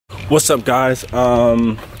What's up, guys?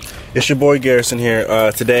 It's your boy Garrison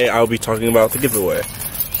here. Today I'll be talking about the giveaway.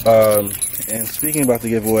 And speaking about the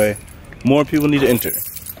giveaway, more people need to enter.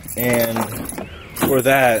 And for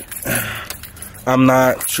that, I'm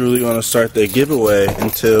not truly going to start the giveaway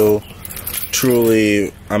until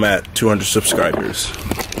truly I'm at 200 subscribers.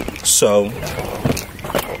 So,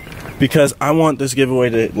 because I want this giveaway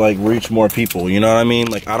to like reach more people, you know what I mean?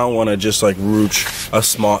 Like, I don't want to just like reach a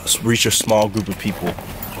small group of people.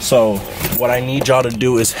 So what I need y'all to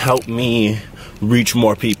do is help me reach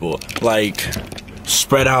more people. Like,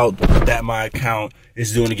 spread out that my account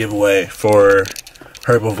is doing a giveaway for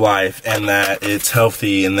Herb of Life, and that it's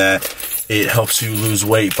healthy, and that it helps you lose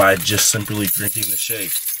weight by just simply drinking the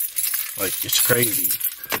shake. Like, it's crazy.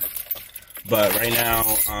 But right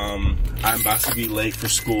now, I'm about to be late for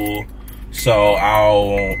school, so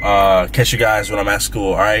I'll catch you guys when I'm at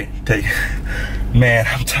school. All right? Man,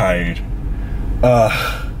 I'm tired.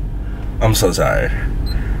 I'm so tired.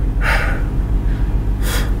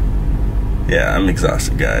 Yeah, I'm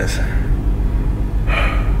exhausted, guys.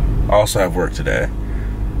 I also have work today.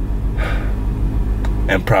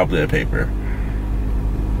 And probably a paper.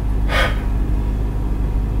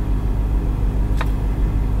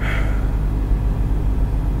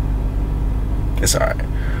 It's alright.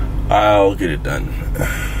 I'll get it done.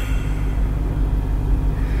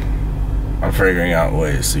 I'm figuring out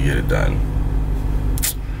ways to get it done.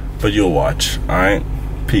 But you'll watch, alright?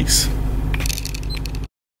 Peace.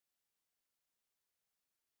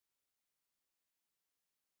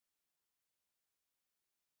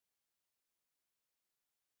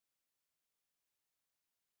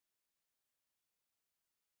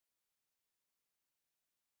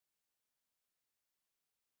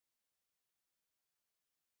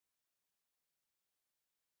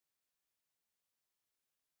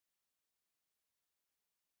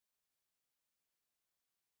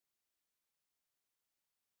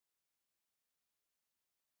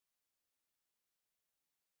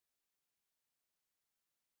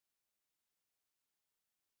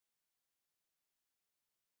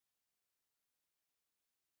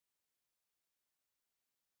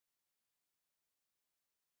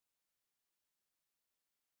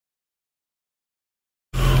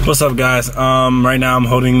 What's up, guys? Right now I'm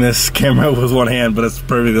holding this camera with one hand, but it's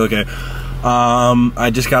perfectly okay. I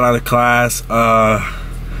just got out of class.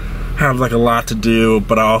 Have like a lot to do,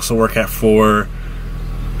 but I also work at 4,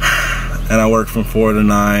 and I work from 4 to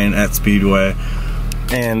 9 at Speedway,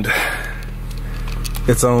 and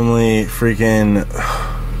it's only freaking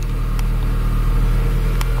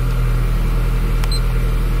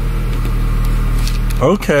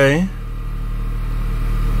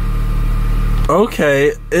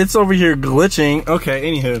Okay, it's over here glitching. Okay,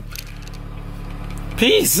 anywho.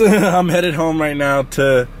 Peace! I'm headed home right now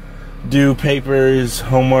to do papers,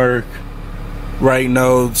 homework, write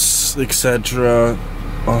notes, etc.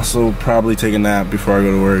 Also, probably take a nap before I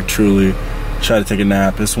go to work. Truly, try to take a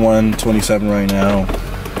nap. It's 1:27 right now.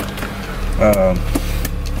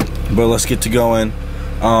 But let's get to going.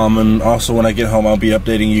 And also when I get home, I'll be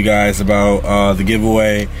updating you guys about the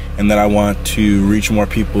giveaway, and that I want to reach more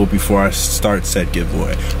people before I start said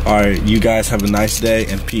giveaway. Alright, you guys have a nice day,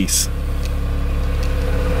 and peace.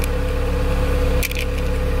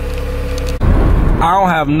 I don't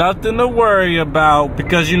have nothing to worry about,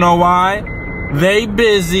 because you know why? They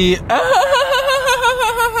busy.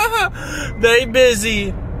 They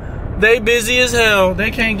busy. They busy as hell.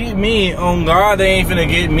 They can't get me. Oh God, they ain't finna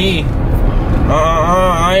get me.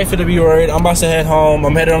 I ain't finna be worried. I'm about to head home.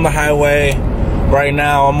 I'm headed on the highway right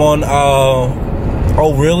now. I'm on,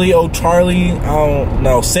 oh really? Oh Charlie? Oh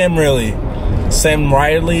no, Sam Ridley. Sam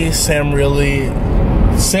Ridley? Sam Ridley.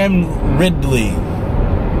 Sam Ridley.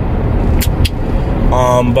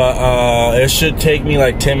 But it should take me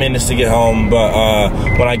like 10 minutes to get home. But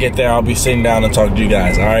when I get there, I'll be sitting down and talking to you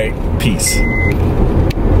guys. Alright? Peace.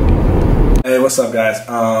 Hey, what's up, guys?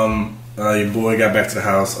 Your boy got back to the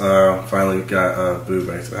house. Finally got Boo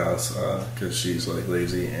back to the house because she's like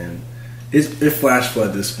lazy, and it flash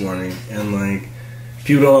flooded this morning, and like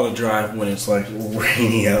people don't want to drive when it's like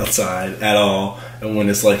raining outside at all, and when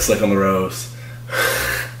it's like slick on the roads.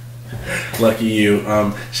 Lucky you.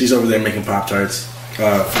 She's over there making Pop-Tarts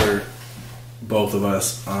for both of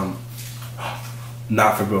us.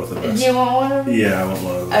 Not for both of us. Do you want one of them? Yeah, I want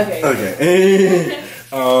one of them. Okay.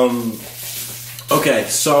 Okay. Okay,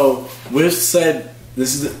 so we've said,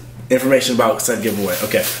 this is the information about said giveaway.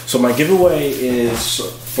 Okay, so my giveaway is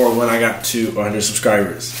for when I got to 100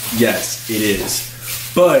 subscribers. Yes, it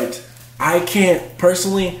is. But I can't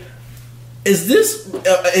personally, is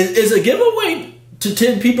a giveaway to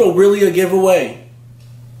 10 people really a giveaway?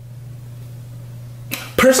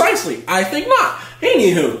 Precisely. I think not.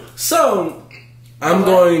 Anywho, so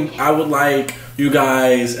I would like you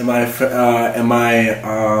guys and my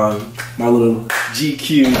my little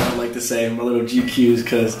GQs. I like to say my little GQs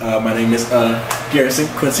because my name is Garrison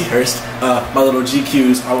Quincy Hearst. My little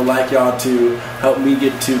GQs. I would like y'all to help me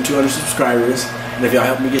get to 200 subscribers, and if y'all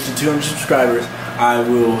help me get to 200 subscribers, I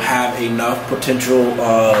will have enough potential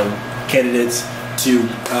candidates to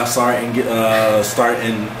start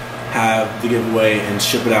and have the giveaway and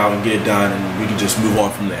ship it out and get it done, and we can just move on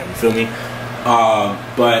from there. You feel me?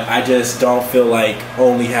 But I just don't feel like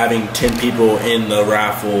only having 10 people in the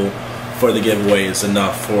raffle for the giveaway is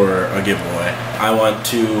enough for a giveaway. I want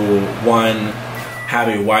to, one, have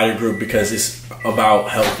a wider group because it's about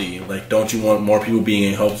healthy. Like, don't you want more people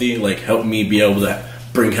being healthy? Like, help me be able to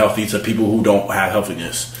bring healthy to people who don't have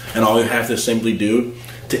healthiness. And all you have to simply do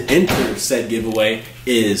to enter said giveaway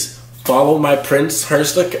is follow my Prince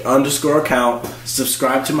Hearst _ account,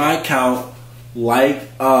 subscribe to my account, like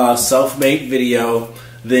self-made video.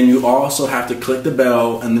 Then you also have to click the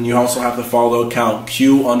bell, and then you also have to follow account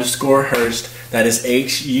Q _ Hearst. That is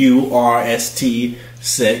HURST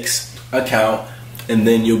 6 account, and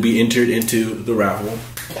then you'll be entered into the raffle.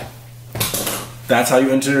 That's how you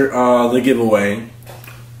enter the giveaway.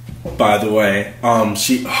 By the way, my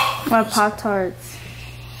Pop-Tarts.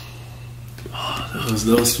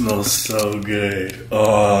 Those smell so good.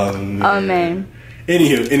 Oh man. Oh man.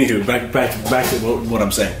 Anywho, back to what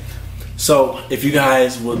I'm saying. So if you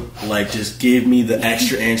guys would like just give me the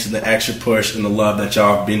extra inch and the extra push and the love that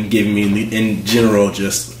y'all have been giving me in general,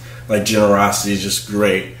 just like generosity is just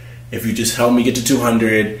great. If you just help me get to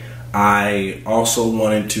 200, I also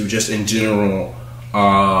wanted to just in general,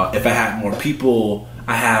 if I had more people,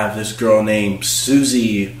 I have this girl named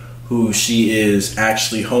Susie who she is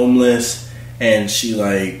actually homeless, and she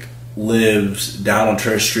like lives down on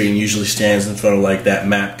Church Street and usually stands in front of like that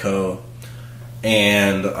MAPCO.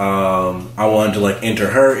 And I wanted to like enter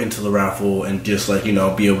her into the raffle and just like, you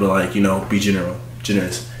know, be able to like, you know, be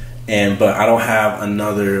generous. But I don't have I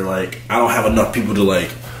don't have enough people to like,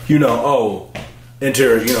 you know,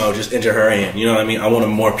 just enter her in. You know what I mean? I wanted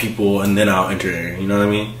more people and then I'll enter her. You know what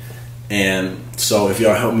I mean? And so if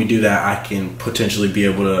y'all help me do that, I can potentially be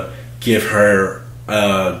able to give her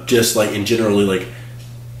just like in generally like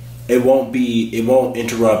it won't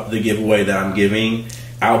interrupt the giveaway that I'm giving.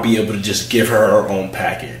 I'll be able to just give her own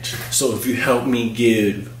package. So if you help me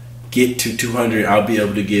get to 200, I'll be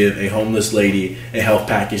able to give a homeless lady a health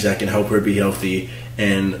package that can help her be healthy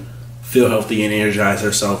and feel healthy and energize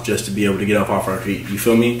herself just to be able to get up off her feet. You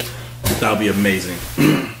feel me? That'll be amazing.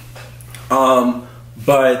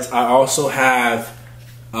 But I also have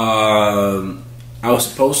I was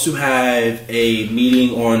supposed to have a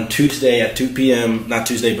meeting on Tuesday at 2 p.m. Not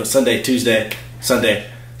Tuesday, but Sunday at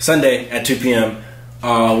 2 p.m.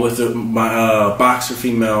 With my boxer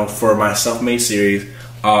female for my self-made series.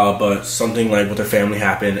 But something like with her family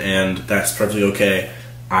happened, and that's perfectly okay.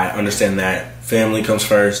 I understand that family comes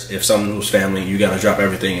first. If someone was family, you gotta drop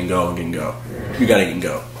everything and go and get and go. You gotta get and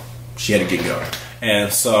go. She had to get and go.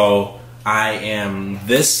 And so I am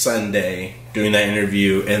this Sunday doing that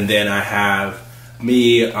interview, and then I have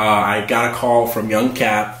I got a call from Young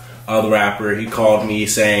Cap, the rapper. He called me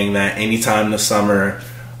saying that anytime in the summer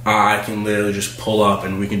I can literally just pull up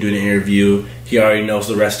and we can do an interview. He already knows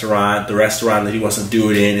the restaurant. The restaurant that he wants to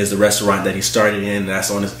do it in is the restaurant that he started in.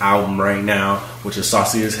 That's on his album right now, which is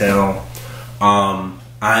Saucy as Hell.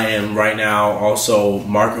 I am right now also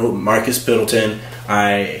Marcus Piddleton.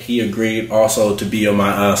 He agreed also to be on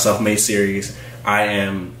my self-made series.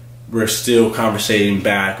 We're still conversating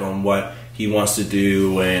back on what he wants to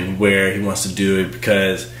do and where he wants to do it,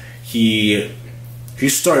 because he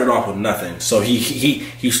started off with nothing. So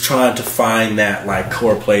he's trying to find that like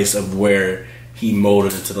core place of where he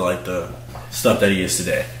molded into the stuff that he is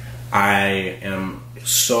today. I am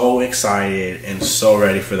so excited and so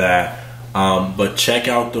ready for that. But check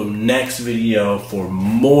out the next video for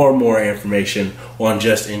more information on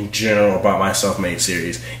just in general about my self-made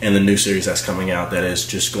series and the new series that's coming out that is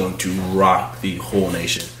just going to rock the whole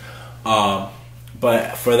nation.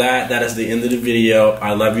 But for that is the end of the video.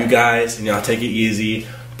 I love you guys, and y'all take it easy.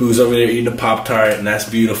 Boo's over there eating a Pop-Tart, and that's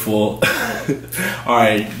beautiful.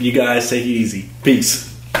 Alright, you guys take it easy. Peace.